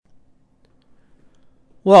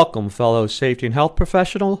Welcome, fellow safety and health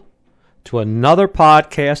professional, to another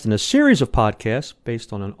podcast in a series of podcasts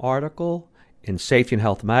based on an article in Safety and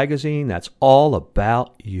Health magazine that's all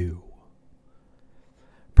about you.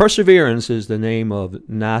 Perseverance is the name of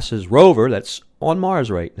NASA's rover that's on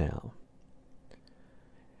Mars right now.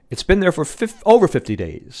 It's been there for over 50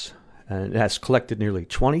 days, and it has collected nearly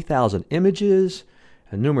 20,000 images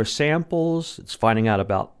and numerous samples. It's finding out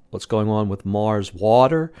about what's going on with Mars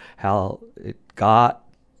water, how it got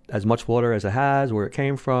as much water as it has, where it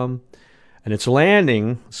came from, and its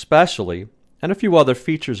landing especially, and a few other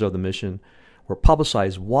features of the mission were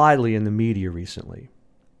publicized widely in the media recently.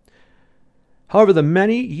 However, the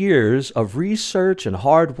many years of research and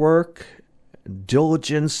hard work, and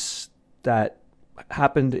diligence that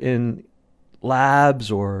happened in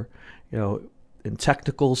labs or, in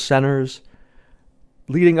technical centers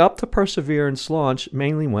leading up to Perseverance launch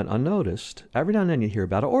mainly went unnoticed. Every now and then you hear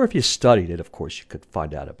about it, or if you studied it, of course, you could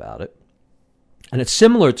find out about it. And it's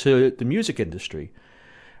similar to the music industry,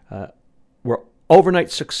 where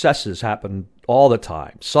overnight successes happen all the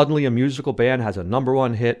time. Suddenly a musical band has a number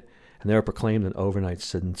one hit, and they're proclaimed an overnight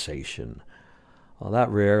sensation. Well, that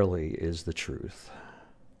rarely is the truth.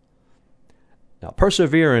 Now,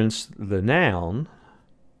 Perseverance, the noun,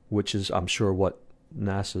 which is, I'm sure, what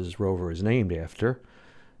NASA's rover is named after,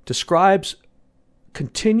 describes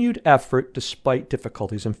continued effort despite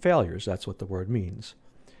difficulties and failures. That's what the word means.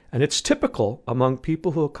 And it's typical among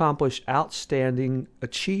people who accomplish outstanding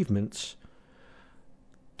achievements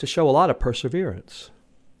to show a lot of perseverance.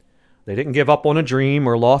 They didn't give up on a dream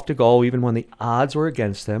or lofty goal even when the odds were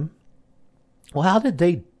against them. Well, how did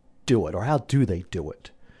they do it, or how do they do it?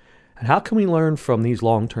 And how can we learn from these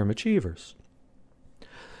long-term achievers?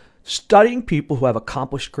 Studying people who have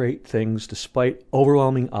accomplished great things despite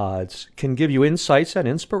overwhelming odds can give you insights and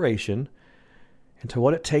inspiration into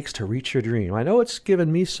what it takes to reach your dream. I know it's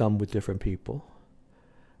given me some with different people.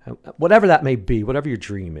 Whatever that may be, whatever your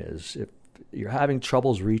dream is, if you're having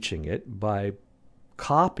troubles reaching it, by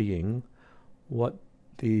copying what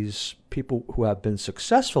these people who have been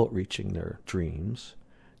successful at reaching their dreams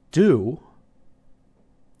do,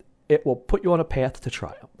 it will put you on a path to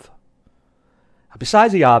triumph.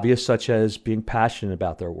 Besides the obvious, such as being passionate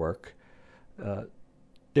about their work,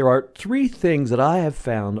 there are three things that I have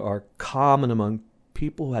found are common among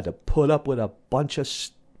people who had to put up with a bunch of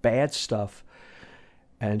bad stuff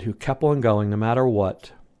and who kept on going no matter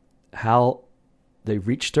what. How they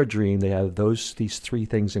reached their dream, they have these three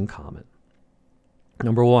things in common.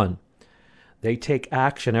 Number one, they take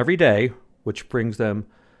action every day, which brings them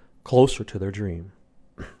closer to their dream.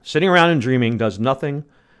 Sitting around and dreaming does nothing,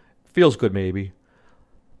 feels good maybe,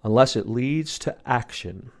 unless it leads to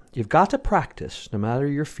action. You've got to practice, no matter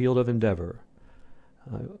your field of endeavor.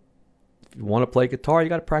 If you want to play guitar, you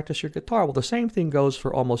got to practice your guitar. Well, the same thing goes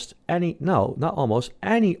for any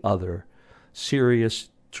other serious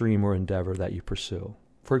dream or endeavor that you pursue.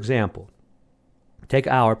 For example, take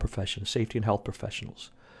our profession, safety and health professionals.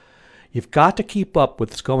 You've got to keep up with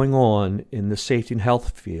what's going on in the safety and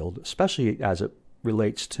health field, especially as it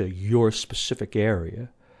relates to your specific area.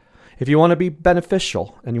 If you want to be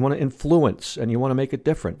beneficial and you want to influence and you want to make a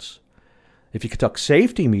difference, if you conduct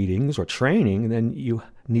safety meetings or training, then you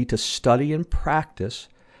need to study and practice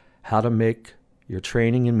how to make your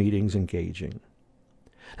training and meetings engaging.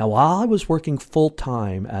 Now, while I was working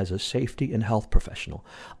full-time as a safety and health professional,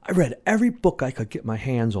 I read every book I could get my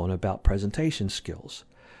hands on about presentation skills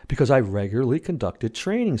because I regularly conducted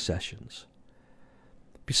training sessions.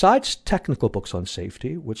 Besides technical books on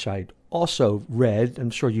safety, which I also read,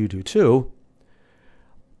 I'm sure you do too,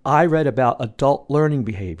 I read about adult learning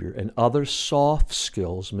behavior and other soft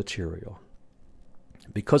skills material.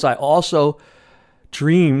 Because I also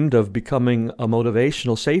dreamed of becoming a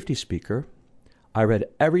motivational safety speaker, I read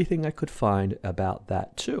everything I could find about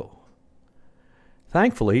that too.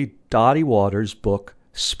 Thankfully, Dottie Waters' book,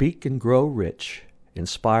 Speak and Grow Rich,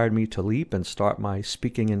 inspired me to leap and start my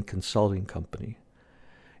speaking and consulting company.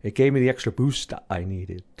 It gave me the extra boost I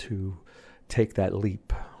needed to take that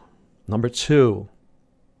leap. Number two,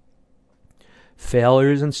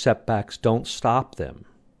 failures and setbacks don't stop them.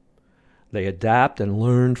 They adapt and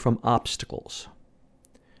learn from obstacles.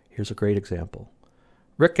 Here's a great example.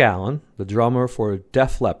 Rick Allen, the drummer for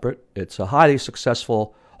Def Leppard, it's a highly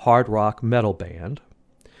successful hard rock metal band.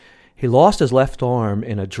 He lost his left arm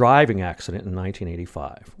in a driving accident in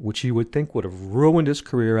 1985, which you would think would have ruined his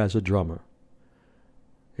career as a drummer.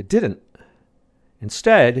 It didn't.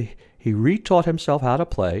 Instead, he retaught himself how to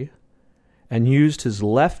play and used his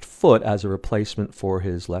left foot as a replacement for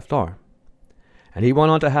his left arm. And he went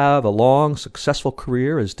on to have a long, successful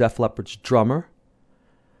career as Def Leppard's drummer.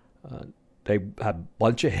 They had a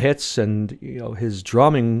bunch of hits, and his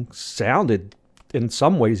drumming sounded in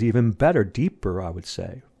some ways even better, deeper, I would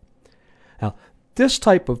say. Now, this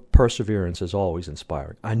type of perseverance is always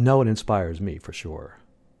inspiring. I know it inspires me for sure.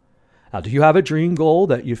 Now, do you have a dream goal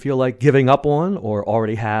that you feel like giving up on or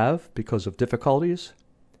already have because of difficulties?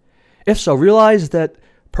 If so, realize that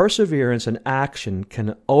perseverance and action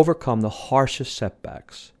can overcome the harshest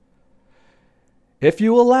setbacks. If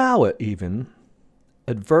you allow it, even,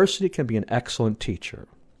 adversity can be an excellent teacher.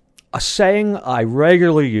 A saying I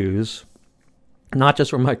regularly use, not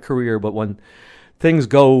just for my career, but when things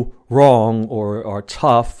go wrong or are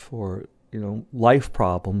tough or, life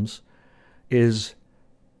problems, is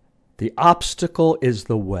the obstacle is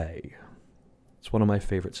the way. It's one of my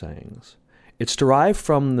favorite sayings. It's derived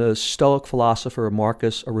from the Stoic philosopher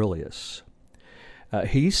Marcus Aurelius.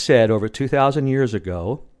 He said over 2,000 years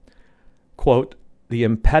ago, quote, "The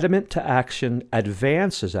impediment to action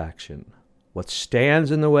advances action. What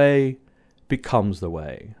stands in the way becomes the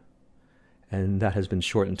way." And that has been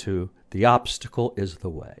shortened to, "The obstacle is the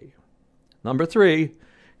way." Number 3,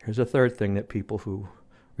 here's a third thing that people who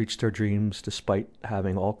reach their dreams despite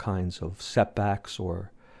having all kinds of setbacks,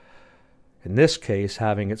 or in this case,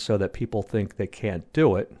 having it so that people think they can't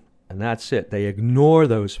do it, and that's it. They ignore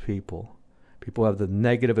those people. People have the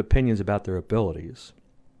negative opinions about their abilities.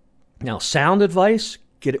 Now, sound advice,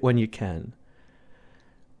 get it when you can.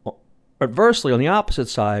 Adversely, on the opposite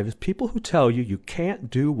side, is people who tell you you can't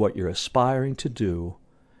do what you're aspiring to do.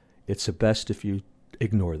 It's the best if you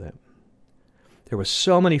ignore them. There were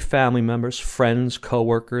so many family members, friends,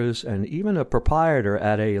 coworkers, and even a proprietor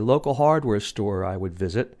at a local hardware store I would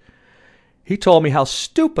visit. He told me how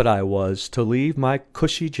stupid I was to leave my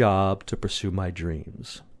cushy job to pursue my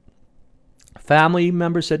dreams. Family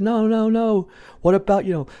members said, no. What about,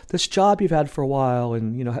 this job you've had for a while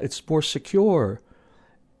and, it's more secure.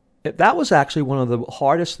 That was actually one of the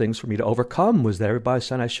hardest things for me to overcome, was that everybody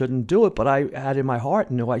said I shouldn't do it, but I had in my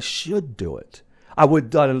heart, no, I should do it. I would have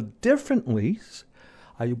done it differently.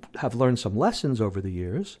 I have learned some lessons over the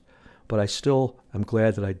years, but I still am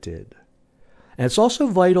glad that I did. And it's also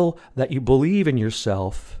vital that you believe in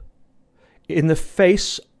yourself in the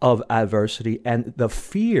face of adversity and the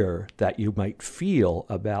fear that you might feel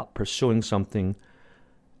about pursuing something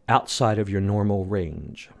outside of your normal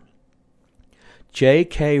range.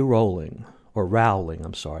 J.K. Rowling,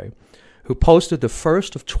 who posted the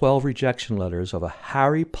first of 12 rejection letters of a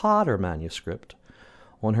Harry Potter manuscript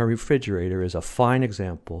on her refrigerator, is a fine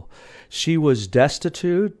example. She was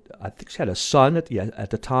destitute. I think she had a son at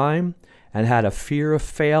the time, and had a fear of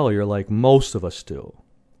failure like most of us do.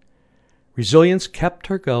 Resilience kept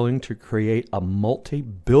her going to create a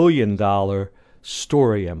multi-billion-dollar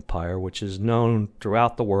story empire, which is known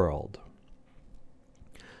throughout the world.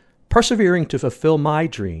 Persevering to fulfill my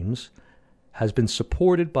dreams has been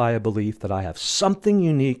supported by a belief that I have something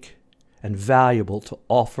unique and valuable to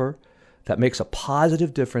offer that makes a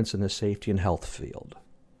positive difference in the safety and health field.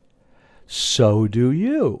 So do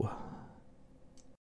you.